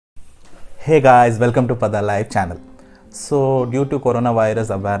Hey guys, welcome to PARDAAH Live channel. So due to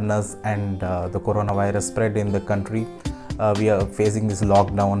coronavirus awareness and the coronavirus spread in the country, we are facing this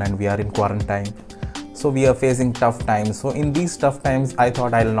lockdown and we are in quarantine. So we are facing tough times. So in these tough times, I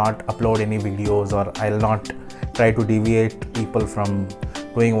thought I'll not upload any videos or I'll not try to deviate people from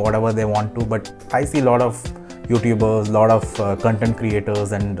doing whatever they want to. But I see a lot of YouTubers, a lot of content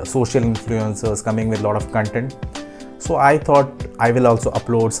creators and social influencers coming with a lot of content. So I thought I will also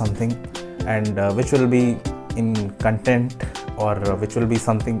upload something and which will be in content or which will be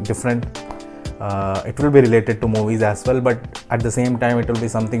something different. It will be related to movies as well, but at the same time it will be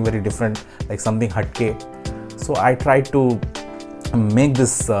something very different, like something hatke. So I tried to make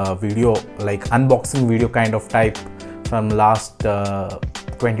this video like unboxing video kind of type from last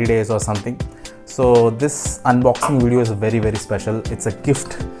 20 days or something. So this unboxing video is very special. It's a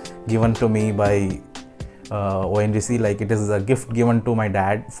gift given to me by ONGC, like it is a gift given to my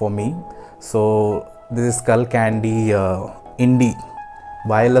dad for me. So this is Skullcandy Indy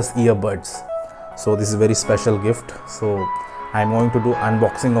wireless earbuds. So this is a very special gift. So I'm going to do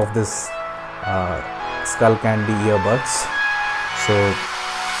unboxing of this Skullcandy earbuds. So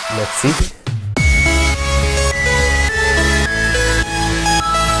let's see.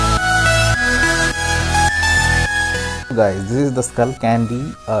 Guys, this is the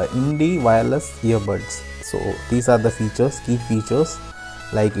Skullcandy Indy wireless earbuds. So these are the features, key features,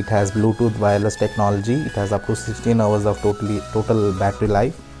 like it has Bluetooth wireless technology. It has up to 16 hours of total battery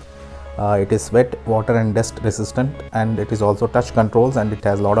life. It is wet, water and dust resistant, and it is also touch controls, and it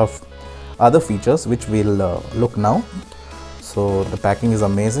has a lot of other features which we'll look now. So the packing is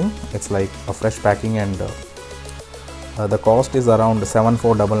amazing. It's like a fresh packing, and the cost is around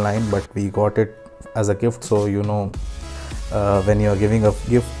 7499, but we got it as a gift, so you know, when you're giving a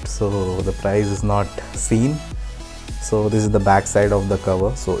gift, so the price is not seen. So this is the back side of the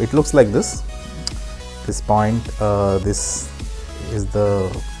cover. So it looks like this point. This is the,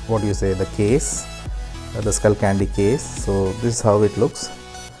 what do you say, the case, the Skullcandy case. So this is how it looks.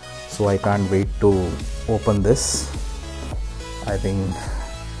 So I can't wait to open this. I think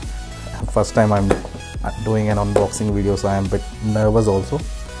first time I'm doing an unboxing video, so I'm a bit nervous also.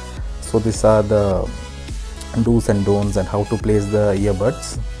 So these are the do's and don'ts and how to place the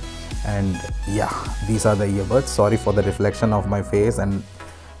earbuds. And yeah, these are the earbuds. Sorry for the reflection of my face and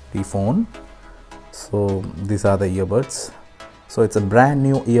the phone. So these are the earbuds. So it's a brand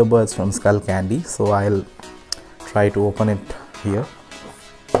new earbuds from Skullcandy. So I'll try to open it here.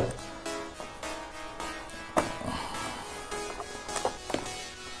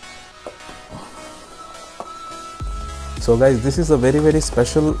 So guys, this is a very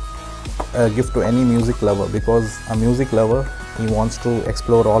special gift to any music lover, because a music lover, he wants to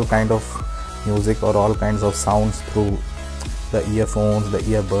explore all kind of music or all kinds of sounds through the earphones, the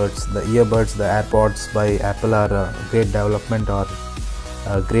earbuds. The AirPods by Apple are a great development or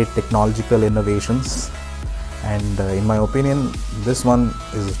great technological innovations, and in my opinion this one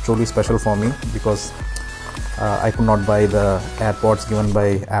is truly special for me, because I could not buy the AirPods given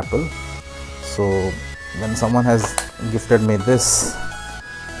by Apple. So when someone has gifted me this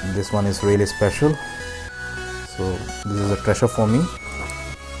one is really special. So this is a treasure for me.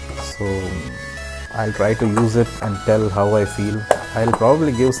 So I'll try to use it and tell how I feel. I'll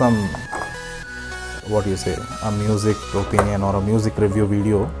probably give some, what do you say, a music opinion or a music review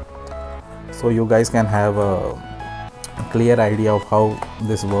video, so you guys can have a clear idea of how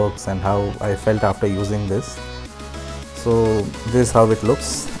this works and how I felt after using this. So this is how it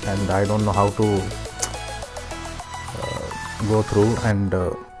looks, and I don't know how to go through, and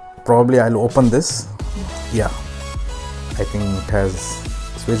probably I'll open this. Yeah, I think it has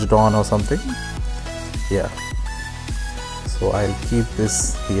switched on or something. Yeah, so I'll keep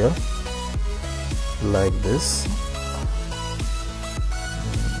this here like this.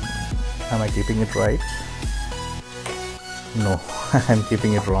 Am I keeping it right? No, I'm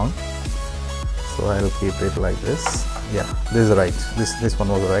keeping it wrong. So I'll keep it like this. Yeah, this is right. This one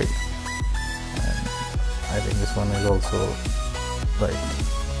was right, and I think this one is also right.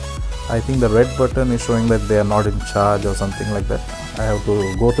 I think the red button is showing that they are not in charge or something like that. I have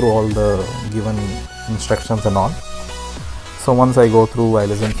to go through all the given instructions and all. So once I go through, I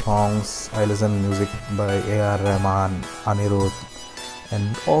listen songs, I listen music by A.R. Rahman, Anirudh,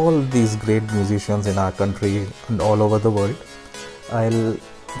 and all these great musicians in our country and all over the world. I'll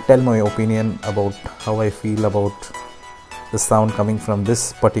tell my opinion about how I feel about the sound coming from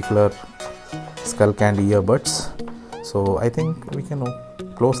this particular Skullcandy earbuds. So I think we can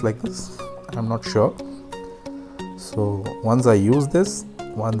close like this. I'm not sure. So once I use this,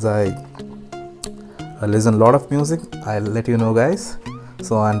 once I listen a lot of music, I'll let you know guys.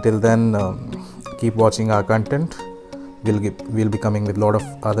 So until then, keep watching our content. We'll be coming with a lot of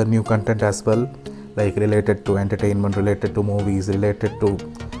other new content as well, like related to entertainment, related to movies, related to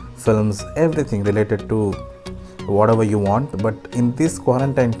films, everything related to whatever you want. But in this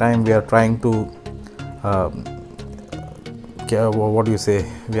quarantine time, we are trying to what do you say,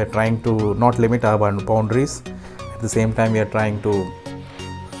 we are trying to not limit our boundaries. At the same time, we are trying to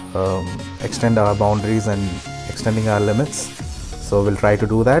extend our boundaries and extending our limits. So we'll try to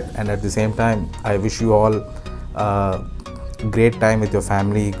do that. And at the same time, I wish you all great time with your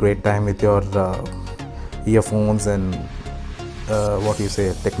family, great time with your earphones and what do you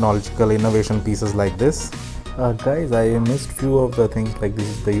say, technological innovation pieces like this. Guys, I missed few of the things, like this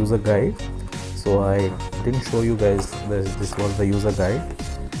is the user guide. So I didn't show you guys this was the user guide.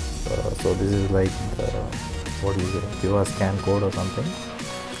 So this is like what do you say, QR scan code or something.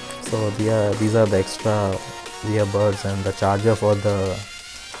 So these are the extra earbuds and the charger for the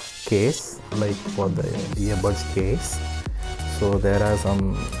case, like for the earbuds case. So there are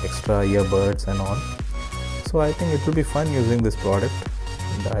some extra earbuds and all. So I think it will be fun using this product,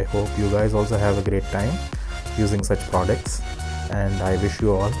 and I hope you guys also have a great time using such products, and I wish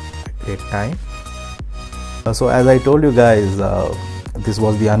you all a great time. So as I told you guys, this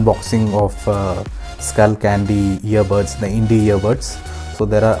was the unboxing of Skullcandy earbuds, the Indy earbuds. So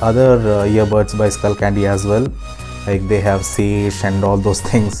there are other earbuds by Skullcandy as well, like they have Sage and all those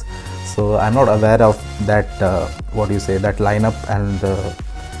things. So I'm not aware of that what do you say, that lineup, and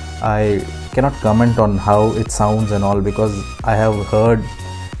I cannot comment on how it sounds and all, because I have heard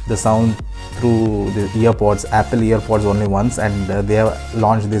the sound through the earpods, Apple earpods only once, and they have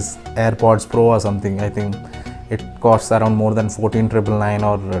launched this AirPods Pro or something. I think it costs around more than 14,999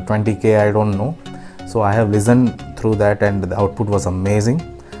 or 20k, I don't know. So I have listened through that and the output was amazing.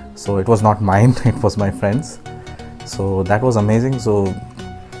 So it was not mine, it was my friend's. So that was amazing. So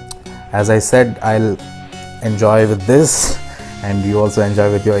as I said, I'll enjoy with this, and you also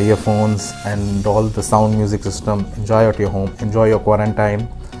enjoy with your earphones and all the sound music system. Enjoy at your home, enjoy your quarantine.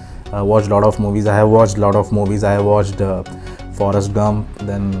 Watch a lot of movies. I have watched a lot of movies. I have watched Forrest Gump,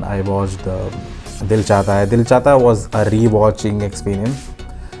 then I watched Dil Chahta Hai. Dil Chahta was a re-watching experience.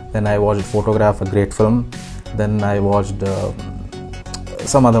 Then I watched Photograph, a great film. Then I watched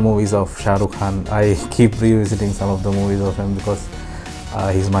some other movies of Shah Rukh Khan. I keep revisiting some of the movies of him because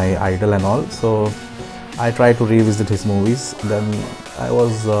he's my idol and all. So I try to revisit his movies. Then I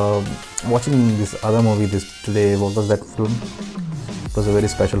was watching this other movie today. What was that film? It was a very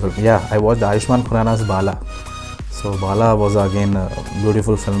special film. Yeah, I watched Ayushmann Khurrana's Bala. So Bala was again a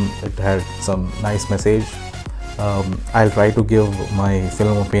beautiful film. It had some nice message. I'll try to give my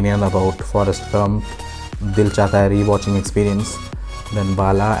film opinion about Forrest Gump, Dil Chahta Hai re-watching experience, then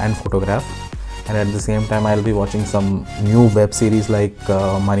Bala and Photograph. And at the same time, I'll be watching some new web series like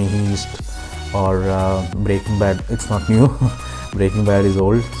Money Heist or Breaking Bad. It's not new. Breaking Bad is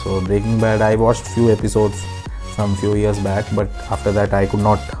old. So Breaking Bad, I watched few episodes some few years back, but after that I could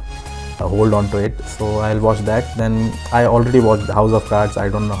not hold on to it. So I'll watch that. Then I already watched House of Cards. I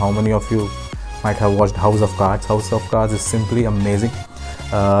don't know how many of you might have watched House of Cards. House of Cards is simply amazing.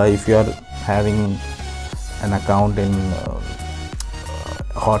 If you are having an account in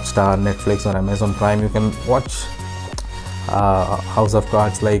Hotstar, Netflix or Amazon Prime, you can watch House of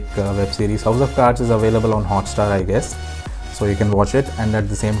Cards like web series. House of Cards is available on Hotstar, I guess, so you can watch it. And at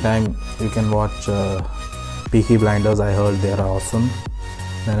the same time you can watch Peaky Blinders. I heard they are awesome.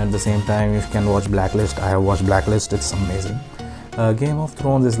 Then at the same time you can watch Blacklist. I have watched Blacklist. It's amazing. Game of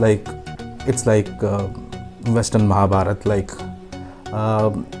Thrones is like, it's like Western Mahabharat, like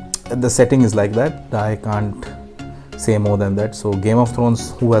the setting is like that. I can't say more than that. So Game of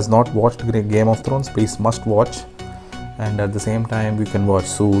Thrones, who has not watched Game of Thrones, please must watch. And at the same time you can watch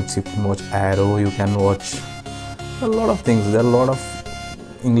Suits, you can watch Arrow, you can watch a lot of things. There are a lot of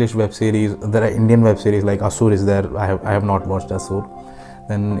English web series. There are Indian web series like Asur is there. I have not watched Asur.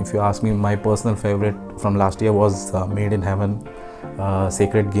 Then if you ask me, my personal favorite from last year was Made in Heaven.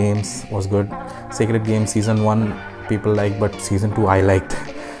 Sacred Games was good. Sacred Games season 1 people like, but season 2 I liked.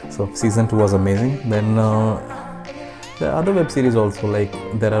 So season 2 was amazing. Then there are other web series also, like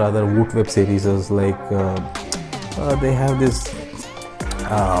there are other Woot web series like they have this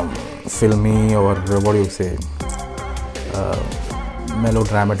filmy, or what do you say,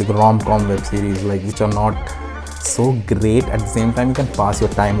 melodramatic rom-com web series, like which are not so great. At the same time you can pass your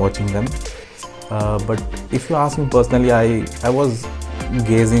time watching them. But if you ask me personally, I was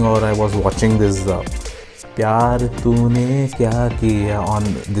gazing, or I was watching this Pyar Toone Kya Kiya on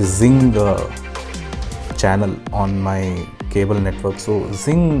the Zing channel on my cable network. So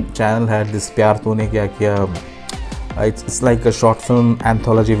Zing channel had this Pyar Toone Kya Kiya It's like a short film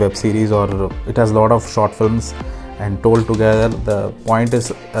anthology web series, or it has a lot of short films and told together. The point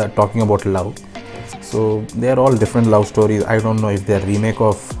is talking about love. So they are all different love stories. I don't know if they are remake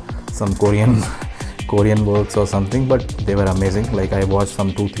of some Korean Korean works or something, but they were amazing. Like I watched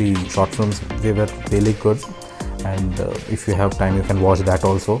some 2-3 short films. They were really good, and if you have time, you can watch that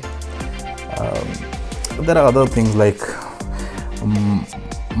also. There are other things like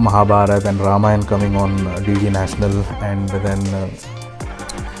Mahabharata and Ramayana coming on DD National, and then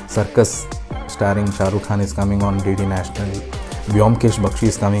Circus starring Shah Rukh Khan is coming on DD National. Vyomkesh Bakshi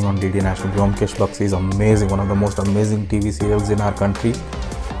is coming on DD National. Vyomkesh Bakshi is amazing, one of the most amazing TV serials in our country.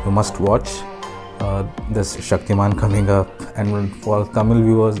 You must watch. There's Shaktiman coming up, and for Tamil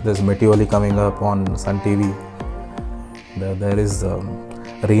viewers, there's Meteoli coming up on Sun TV. There is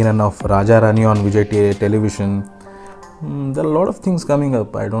rerun of Raja Rani on Vijay Television. There are a lot of things coming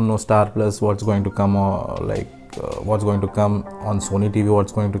up. I don't know Star Plus what's going to come, or what's going to come on Sony TV,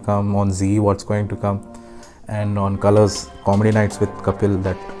 what's going to come on Z, what's going to come, and on Colors Comedy Nights with Kapil,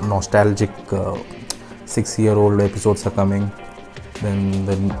 that nostalgic 6-year-old episodes are coming. Then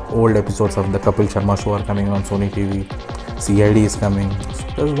the old episodes of the Kapil Sharma show are coming on Sony TV. CID is coming. So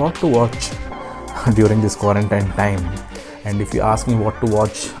there's a lot to watch during this quarantine time. And if you ask me what to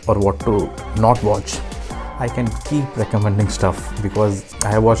watch or what to not watch, I can keep recommending stuff, because I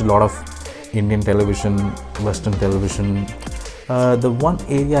have watched a lot of Indian television, Western television. The one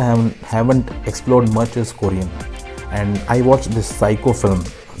area I haven't explored much is Korean. And I watched this Psycho film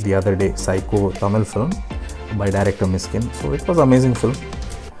the other day, Psycho Tamil film by director Miskin. So it was an amazing film.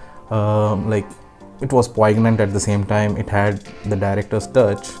 Like it was poignant at the same time. It had the director's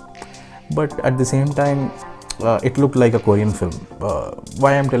touch, but at the same time, it looked like a Korean film.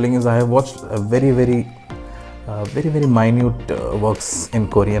 Why I'm telling is I have watched a very minute works in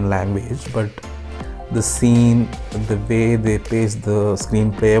Korean language, but the scene, the way they paced the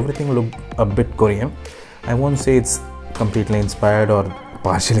screenplay, everything looked a bit Korean. I won't say it's completely inspired or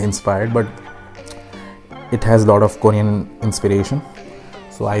partially inspired, but it has a lot of Korean inspiration.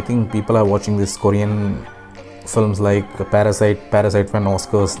 So I think people are watching these Korean films like Parasite. Parasite won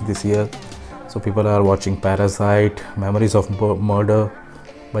Oscars this year. So people are watching Parasite, Memories of Murder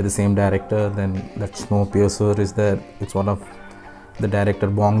by the same director. Then that Snowpiercer is there. It's one of the director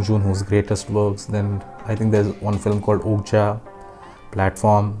Bong Joon, whose greatest works. Then I think there's one film called Okja,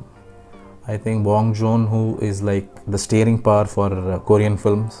 Platform. I think Bong Joon, who is like the steering power for Korean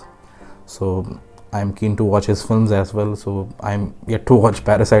films. So I'm keen to watch his films as well. So I'm yet to watch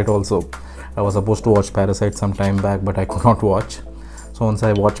Parasite also. I was supposed to watch Parasite some time back, but I could not watch. So once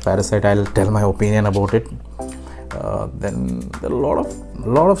I watch Parasite, I'll tell my opinion about it. Then there are a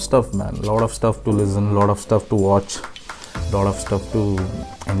lot of stuff, man. A lot of stuff to listen, a lot of stuff to watch, a lot of stuff to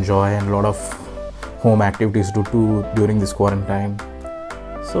enjoy, and a lot of home activities to do during this quarantine.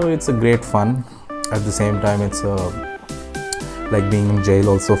 So it's a great fun. At the same time, it's like being in jail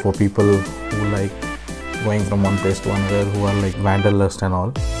also for people who like going from one place to another, who are like wanderlust and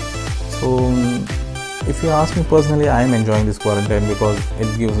all. So if you ask me personally, I am enjoying this quarantine because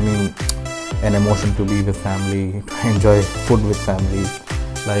it gives me an emotion to be with family, to enjoy food with family.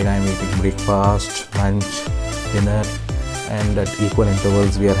 Like I'm eating breakfast, lunch, dinner, and at equal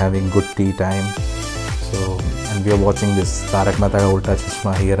intervals we are having good tea time. So, and we are watching this Tarak Mehta Ka Ulta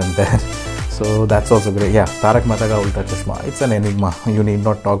Chashma here and there. So that's also great. Yeah, Tarak Mehta Ka Ulta Chashma. It's an enigma. You need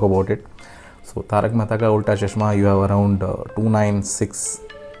not talk about it. So Tarak Mehta Ka Ulta Chashma, you have around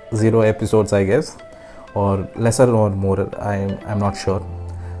 2960 episodes, I guess, or lesser or more. I'm not sure.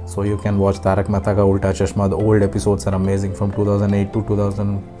 So you can watch Tarak Mehta Ka Ulta Chashma. The old episodes are amazing from 2008 to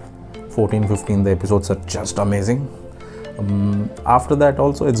 2014-15. The episodes are just amazing. After that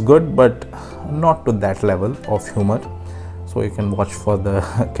also it's good, but not to that level of humor. So you can watch for the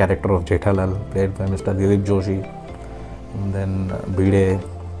character of Jethalal, played by Mr. Dilip Joshi. And then Bide.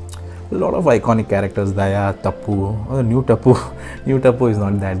 A lot of iconic characters. Daya, Tappu. New Tappu is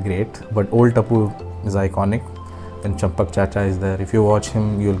not that great, but old Tappu is iconic. Then Champak Chacha is there. If you watch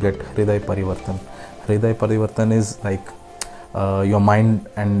him, you'll get Hriday Parivartan. Hriday Parivartan is like your mind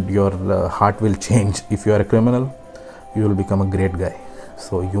and your heart will change. If you are a criminal, you will become a great guy.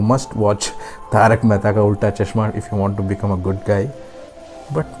 So you must watch Tarak Mehta Ka Ulta Chashma if you want to become a good guy,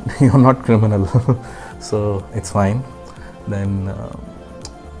 but you're not criminal. So it's fine. Then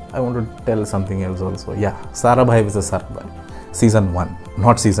I want to tell something else also. Yeah, Sarabhai vs. Sarabhai. Season 1,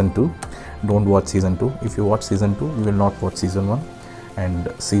 not Season 2. Don't watch Season 2. If you watch Season 2, you will not watch Season 1. And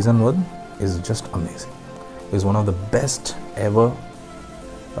Season 1 is just amazing. It's one of the best ever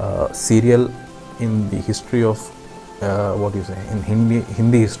serial in the history of in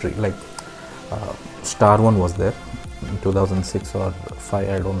Hindi history. Like Star 1 was there, in 2006 or 5,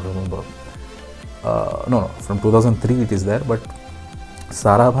 I don't remember. No, from 2003 it is there, but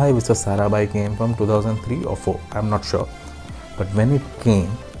Sarabhai vs Sarabhai came from 2003 or 4, I'm not sure. But when it came,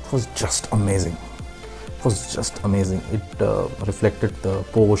 it was just amazing. It was just amazing. It reflected the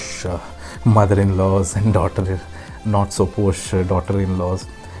posh mother-in-laws and not so posh daughter-in-laws,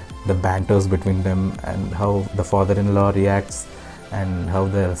 the banters between them, and how the father-in-law reacts and how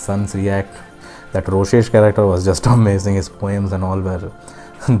their sons react. That Roshesh character was just amazing. His poems and all were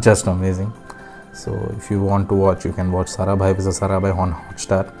just amazing. So if you want to watch, you can watch Sarabhai vs Sarabhai on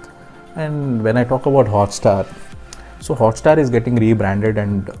Hotstar. And when I talk about Hotstar, so Hotstar is getting rebranded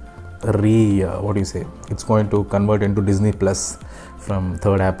and it's going to convert into Disney Plus from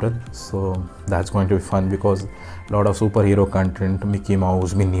 3rd April. So that's going to be fun because a lot of superhero content, Mickey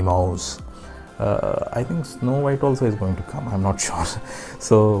Mouse, Minnie Mouse, I think Snow White also is going to come, I'm not sure.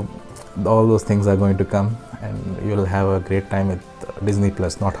 So all those things are going to come and you'll have a great time with Disney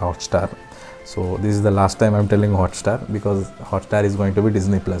Plus, not Hotstar. So this is the last time I'm telling Hotstar, because Hotstar is going to be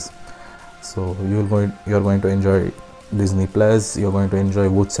Disney Plus. So you're going to enjoy Disney Plus, you're going to enjoy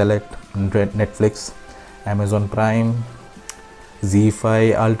Wood Select, Netflix, Amazon Prime,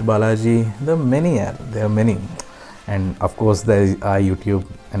 ZEE5, Alt Balaji. There are many, and of course there is our YouTube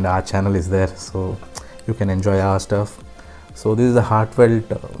and our channel is there, so you can enjoy our stuff. So this is a heartfelt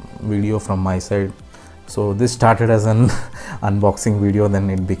video from my side. So this started as an unboxing video, then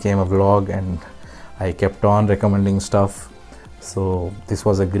it became a vlog, and I kept on recommending stuff. So this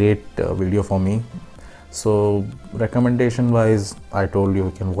was a great video for me. So recommendation wise, I told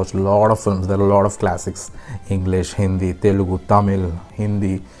you can watch a lot of films. There are a lot of classics: English, Hindi, Telugu, Tamil,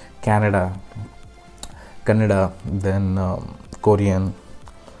 Hindi, Kannada, then Korean,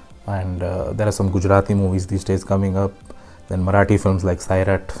 and there are some Gujarati movies these days coming up. Then Marathi films like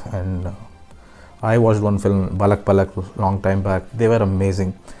Sairat, and I watched one film, Balak Palak, long time back. They were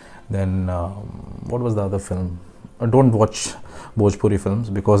amazing. Then what was the other film? I don't watch Bhojpuri films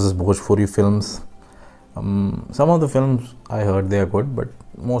because Bhojpuri films, some of the films I heard they are good, but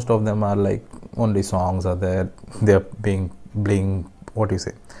most of them are like only songs are there. They are being bling.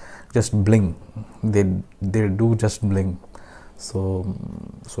 Just bling. They do just bling. So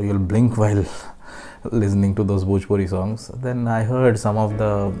you'll blink while listening to those Bhojpuri songs. Then I heard some of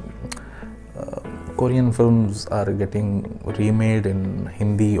the Korean films are getting remade in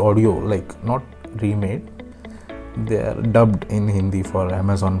Hindi audio, like not remade, they are dubbed in Hindi for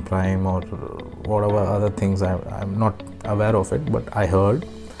Amazon Prime or whatever other things. I'm not aware of it, but I heard.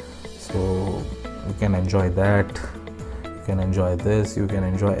 So you can enjoy that, you can enjoy this, you can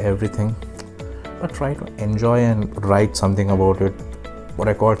enjoy everything, but try to enjoy and write something about it,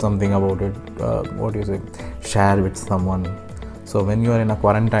 record something about it, share with someone. So when you are in a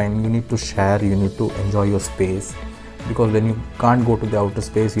quarantine, you need to share, you need to enjoy your space, because when you can't go to the outer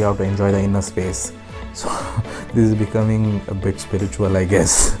space, you have to enjoy the inner space. So this is becoming a bit spiritual, I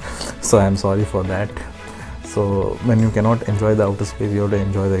guess. So I'm sorry for that. So when you cannot enjoy the outer space, you have to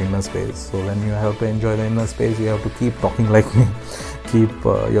enjoy the inner space. So when you have to enjoy the inner space, you have to keep talking like me, keep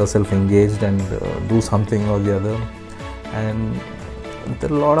yourself engaged and do something or the other. And there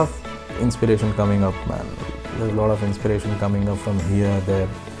are a lot of inspiration coming up, man. There's a lot of inspiration coming up from here, there.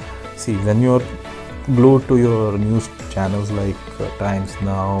 See, when you're glued to your news channels like Times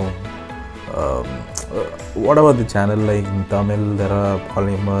Now, whatever the channel, like in Tamil, there are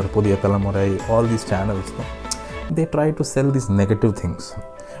Polymer, Pudhiya Talamurai, all these channels, no? They try to sell these negative things.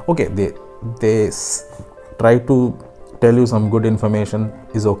 Okay, they try to tell you some good information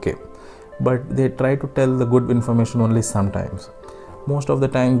is okay, but they try to tell the good information only sometimes. Most of the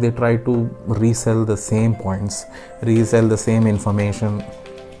time they try to resell the same points, resell the same information.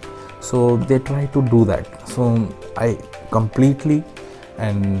 So they try to do that. So I completely,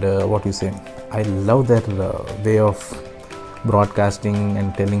 and I love their way of broadcasting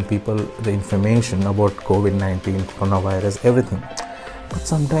and telling people the information about COVID-19, coronavirus, everything. But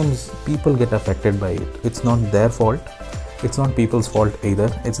sometimes people get affected by it. It's not their fault. It's not people's fault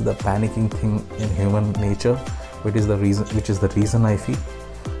either. It's the panicking thing in human nature, which is the reason I feel.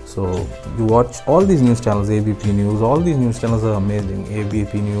 So you watch all these news channels, ABP News, all these news channels are amazing.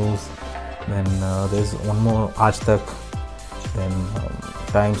 ABP News, then there's one more, Aaj Tak, then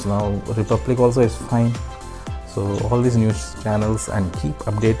Times Now, Republic also is fine. So all these news channels, and keep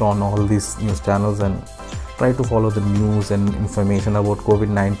update on all these news channels and try to follow the news and information about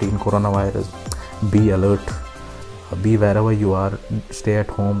COVID-19, coronavirus. Be alert, be wherever you are, stay at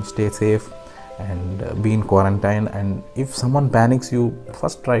home, stay safe, and be in quarantine. And if someone panics you,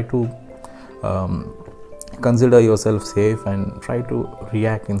 first try to consider yourself safe and try to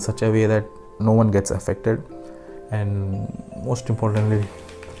react in such a way that no one gets affected. and most importantly,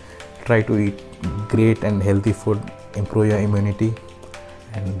 try to eat great and healthy food, improve your immunity.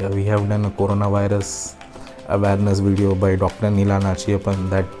 And we have done a coronavirus awareness video by Dr. Neela Nachiappan.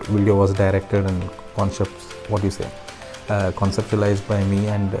 That video was directed and conceptualized by me,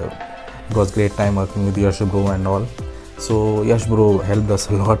 and it was great time working with Yash bro and all. So Yash bro helped us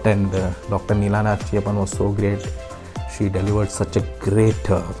a lot, and Dr. Neela Nachiappan was so great. She delivered such a great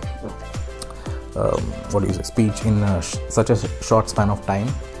speech in such a short span of time,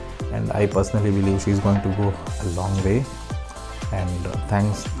 and I personally believe she's going to go a long way. And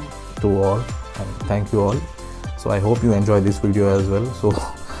thanks to all, and thank you all. So I hope you enjoy this video as well. So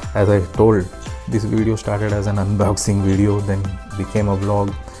as I told, this video started as an unboxing video, then became a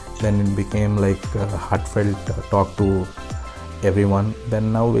vlog, then it became like a heartfelt talk to everyone,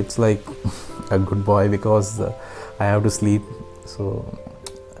 then now it's like a good boy because I have to sleep. So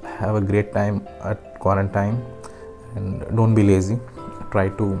have a great time at quarantine, and don't be lazy. Try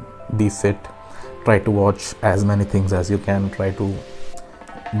to be fit, try to watch as many things as you can, try to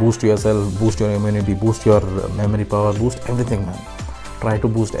boost yourself, boost your immunity, boost your memory power, boost everything, man. Try to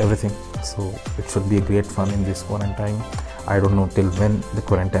boost everything. So it should be a great fun in this quarantine. I don't know till when the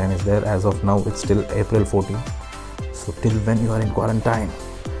quarantine is there. As of now, it's till April 14. So till when you are in quarantine,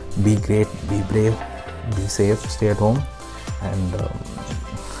 be great, be brave, be safe, stay at home, and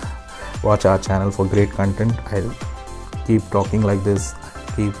watch our channel for great content. I'll keep talking like this,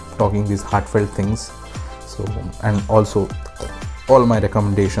 keep talking these heartfelt things. So, and also all my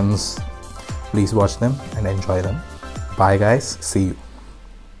recommendations, please watch them and enjoy them. Bye guys, see you.